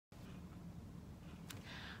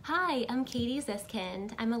Hi, I'm Katie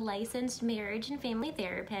Ziskind. I'm a licensed marriage and family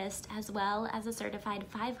therapist as well as a certified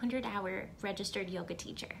 500-hour registered yoga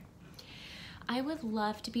teacher. I would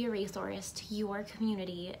love to be a resource to your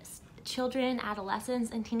community, children, adolescents,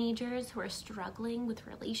 and teenagers who are struggling with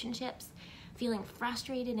relationships, feeling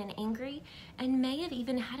frustrated and angry, and may have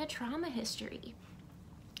even had a trauma history.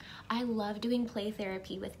 I love doing play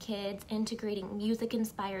therapy with kids, integrating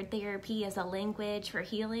music-inspired therapy as a language for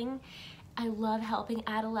healing. I love helping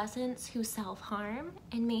adolescents who self-harm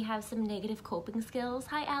and may have some negative coping skills.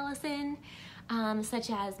 Hi, Allison. Such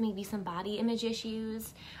as maybe some body image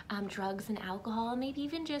issues, drugs and alcohol, maybe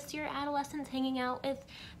even just your adolescents hanging out with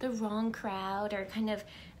the wrong crowd or kind of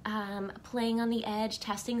playing on the edge,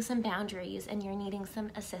 testing some boundaries, and you're needing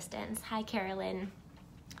some assistance. Hi, Carolyn.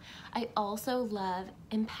 I also love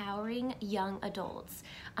empowering young adults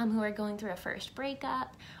who are going through a first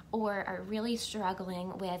breakup or are really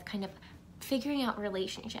struggling with kind of figuring out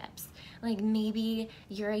relationships. Like maybe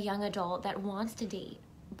you're a young adult that wants to date,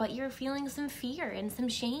 but you're feeling some fear and some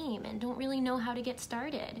shame and don't really know how to get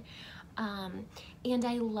started. And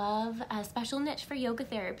I love a special niche for yoga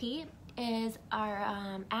therapy is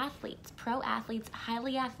our athletes, pro athletes,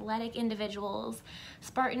 highly athletic individuals,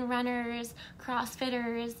 Spartan runners,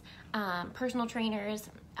 CrossFitters, personal trainers,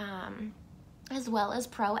 as well as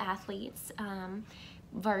pro athletes,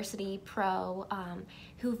 varsity, pro,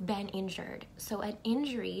 who've been injured. So an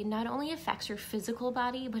injury not only affects your physical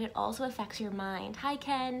body, but it also affects your mind. Hi,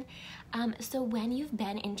 Ken. So when you've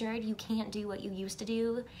been injured, you can't do what you used to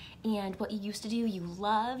do, and what you used to do, you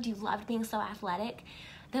loved being so athletic.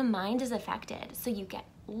 The mind is affected, so you get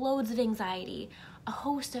loads of anxiety, a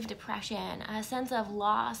host of depression, a sense of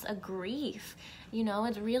loss, a grief. You know,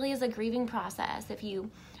 it really is a grieving process. If you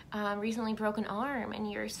recently broke an arm and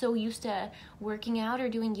you're so used to working out or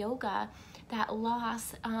doing yoga, that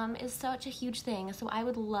loss is such a huge thing. So I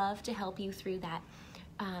would love to help you through that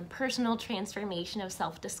personal transformation of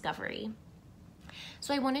self-discovery.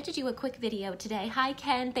 So I wanted to do a quick video today. Hi,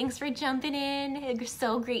 Ken. Thanks for jumping in. It's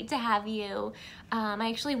so great to have you. I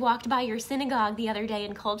actually walked by your synagogue the other day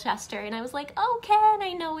in Colchester, and I was like, oh, Ken,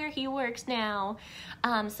 I know where he works now.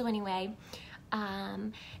 So anyway,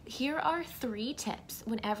 here are 3 tips.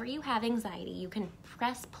 Whenever you have anxiety, you can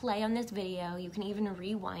press play on this video. You can even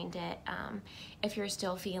rewind it if you're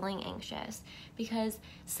still feeling anxious, because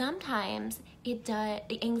sometimes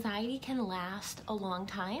anxiety can last a long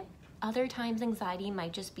time. Other times anxiety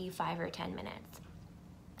might just be 5 or 10 minutes.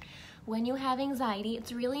 When you have anxiety,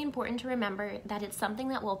 it's really important to remember that it's something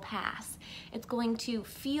that will pass. It's going to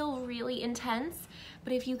feel really intense,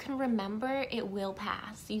 but if you can remember, it will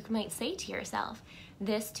pass. You might say to yourself,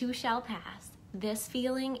 this too shall pass. This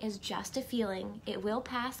feeling is just a feeling. It will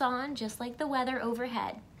pass on, just like the weather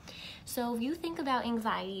overhead. So if you think about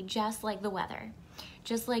anxiety just like the weather,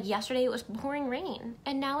 just like yesterday it was pouring rain,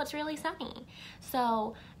 and now it's really sunny.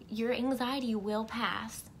 So your anxiety will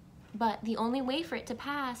pass, but the only way for it to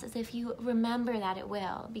pass is if you remember that it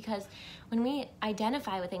will, because when we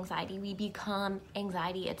identify with anxiety, we become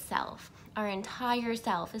anxiety itself. Our entire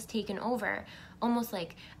self is taken over, almost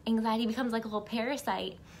like anxiety becomes like a little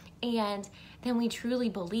parasite, and then we truly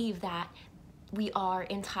believe that we are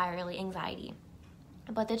entirely anxiety.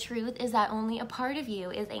 But the truth is that only a part of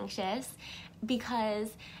you is anxious, because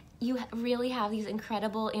you really have these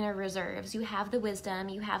incredible inner reserves. You have the wisdom,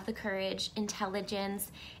 you have the courage,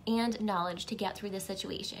 intelligence, and knowledge to get through this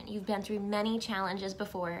situation. You've been through many challenges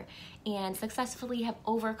before and successfully have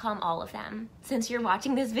overcome all of them. Since you're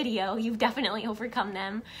watching this video, you've definitely overcome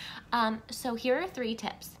them. So here are 3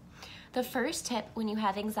 tips. The first tip when you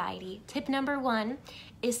have anxiety, tip number 1,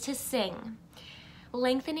 is to sing.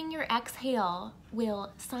 Lengthening your exhale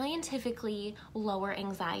will scientifically lower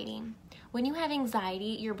anxiety. When you have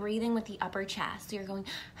anxiety, you're breathing with the upper chest. So you're going,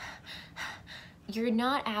 you're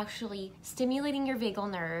not actually stimulating your vagal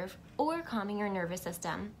nerve or calming your nervous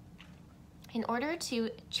system. In order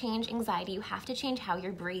to change anxiety, you have to change how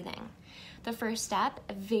you're breathing. The first step,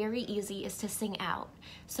 very easy, is to sing out.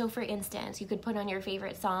 So for instance, you could put on your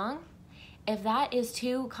favorite song. If that is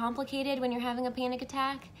too complicated when you're having a panic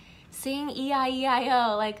attack, sing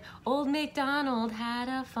E-I-E-I-O, like Old MacDonald had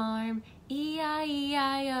a farm,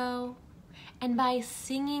 E-I-E-I-O. And by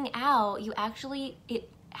singing out, you actually,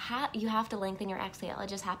 you have to lengthen your exhale. It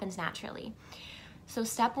just happens naturally. So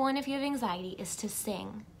step 1, if you have anxiety, is to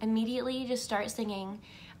sing. Immediately just start singing.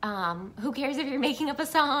 Who cares if you're making up a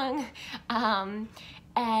song?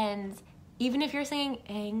 And even if you're singing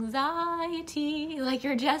anxiety, like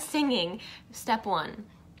you're just singing, step 1.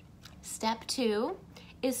 Step 2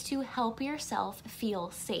 is to help yourself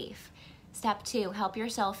feel safe. Step 2, help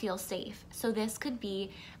yourself feel safe. So this could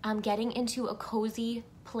be getting into a cozy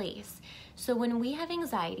place. So when we have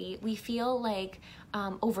anxiety, we feel like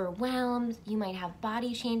overwhelmed. You might have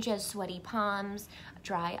body changes, sweaty palms,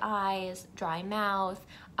 dry eyes, dry mouth,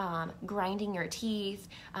 grinding your teeth,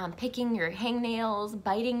 picking your hangnails,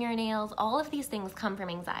 biting your nails. All of these things come from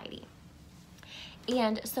anxiety.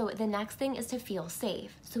 And so the next thing is to feel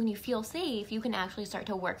safe. So when you feel safe, you can actually start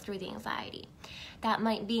to work through the anxiety. That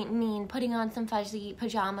might mean putting on some fuzzy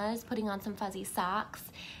pajamas, putting on some fuzzy socks.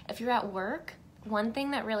 If you're at work, one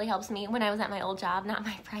thing that really helps me when I was at my old job, not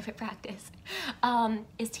my private practice,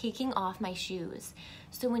 is taking off my shoes.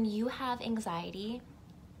 So when you have anxiety,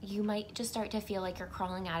 you might just start to feel like you're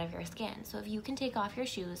crawling out of your skin. So if you can take off your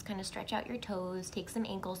shoes, kind of stretch out your toes, take some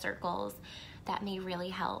ankle circles, that may really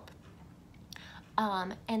help.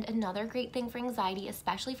 And another great thing for anxiety,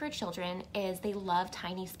 especially for children, is they love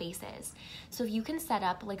tiny spaces. So if you can set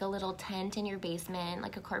up like a little tent in your basement,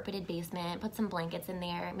 like a carpeted basement, put some blankets in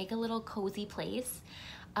there, make a little cozy place.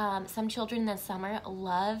 Some children this summer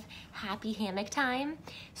love happy hammock time.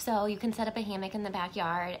 So you can set up a hammock in the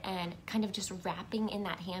backyard and kind of just wrapping in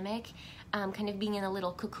that hammock, kind of being in a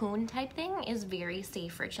little cocoon type thing is very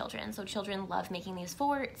safe for children. So children love making these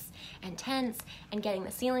forts and tents and getting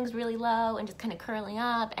the ceilings really low and just kind of curling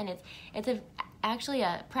up. And it's actually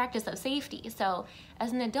a practice of safety. So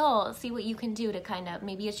as an adult, see what you can do to kind of,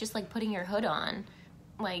 maybe it's just like putting your hood on.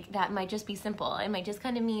 Like that might just be simple. It might just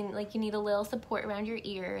kind of mean like you need a little support around your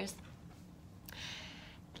ears.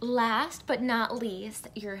 Last but not least,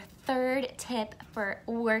 your third tip for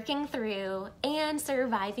working through and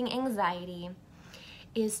surviving anxiety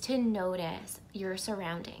is to notice your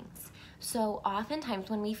surroundings. So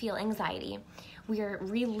oftentimes when we feel anxiety, we're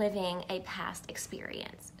reliving a past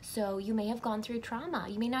experience. So you may have gone through trauma.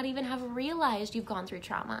 You may not even have realized you've gone through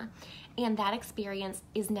trauma. And that experience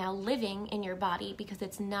is now living in your body because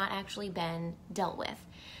it's not actually been dealt with.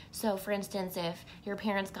 So for instance, if your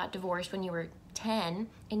parents got divorced when you were 10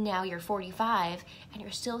 and now you're 45 and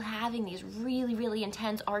you're still having these really, really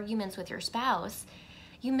intense arguments with your spouse,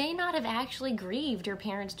 you may not have actually grieved your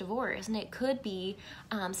parents' divorce, and it could be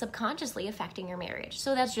subconsciously affecting your marriage.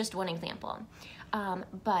 So that's just one example.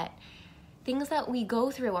 But things that we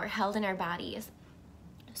go through are held in our bodies.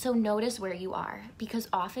 So notice where you are, because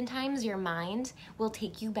oftentimes your mind will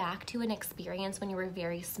take you back to an experience when you were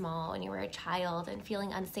very small, when you were a child and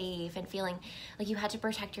feeling unsafe and feeling like you had to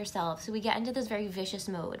protect yourself. So we get into this very vicious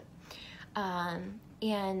mode.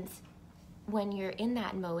 And when you're in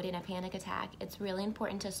that mode in a panic attack, it's really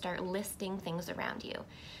important to start listing things around you.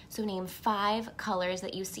 So name 5 colors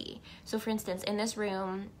that you see. So for instance, in this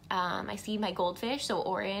room, I see my goldfish, so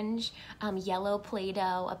orange, yellow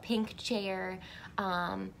Play-Doh, a pink chair,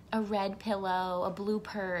 a red pillow, a blue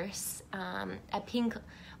purse, a pink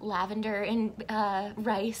lavender and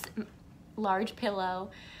rice large pillow.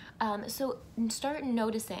 So start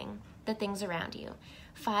noticing the things around you.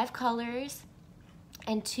 5 colors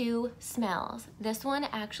and 2 smells. This one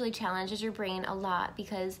actually challenges your brain a lot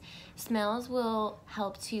because smells will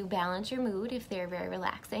help to balance your mood if they're very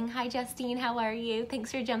relaxing. Hi Justine, how are you? Thanks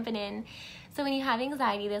for jumping in. So when you have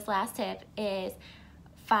anxiety, this last tip is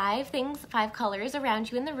 5 colors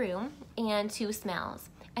around you in the room and 2 smells.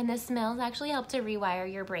 And the smells actually help to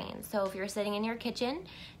rewire your brain. So if you're sitting in your kitchen,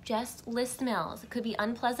 just list smells. It could be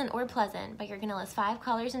unpleasant or pleasant, but you're gonna list 5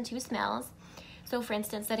 colors and 2 smells. So for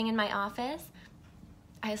instance, sitting in my office,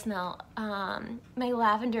 I smell my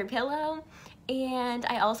lavender pillow, and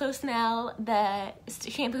I also smell the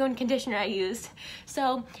shampoo and conditioner I used.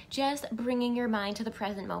 So just bringing your mind to the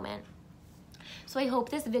present moment. So I hope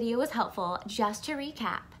this video was helpful. Just to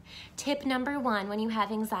recap, tip number 1 when you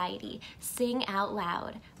have anxiety, sing out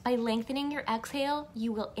loud. By lengthening your exhale,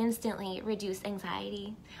 you will instantly reduce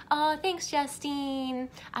anxiety. Oh, thanks, Justine.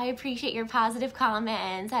 I appreciate your positive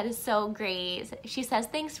comments. That is so great. She says,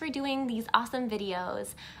 thanks for doing these awesome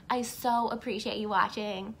videos. I so appreciate you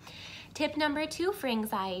watching. Tip number 2 for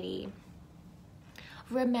anxiety.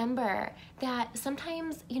 Remember that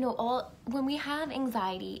sometimes, when we have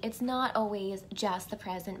anxiety, it's not always just the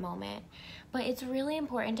present moment, but it's really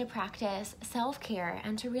important to practice self-care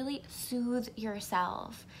and to really soothe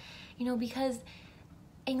yourself, because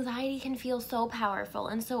anxiety can feel so powerful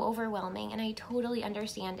and so overwhelming, and I totally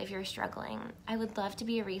understand if you're struggling. I would love to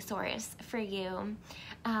be a resource for you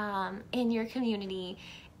in your community.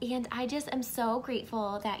 And I just am so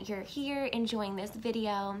grateful that you're here enjoying this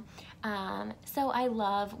video. So I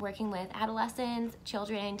love working with adolescents,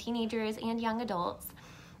 children, teenagers, and young adults.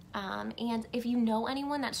 And if you know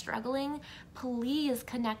anyone that's struggling, please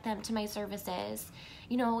connect them to my services.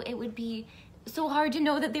 It would be so hard to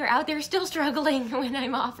know that they're out there still struggling when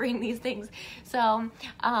I'm offering these things. So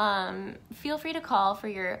feel free to call for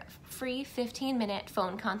your free 15-minute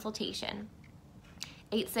phone consultation.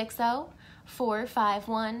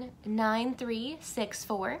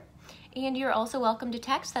 860-451-9364. And you're also welcome to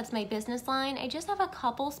text. That's my business line. I just have a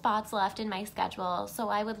couple spots left in my schedule, so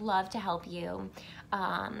I would love to help you.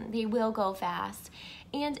 They will go fast.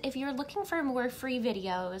 And if you're looking for more free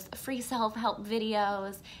videos, free self-help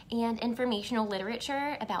videos, and informational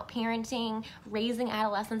literature about parenting, raising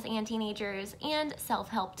adolescents and teenagers, and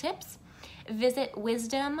self-help tips, visit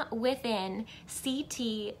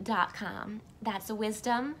wisdomwithinct.com. That's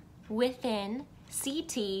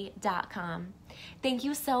wisdomwithinct.com. Thank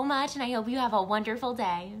you so much, and I hope you have a wonderful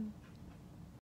day.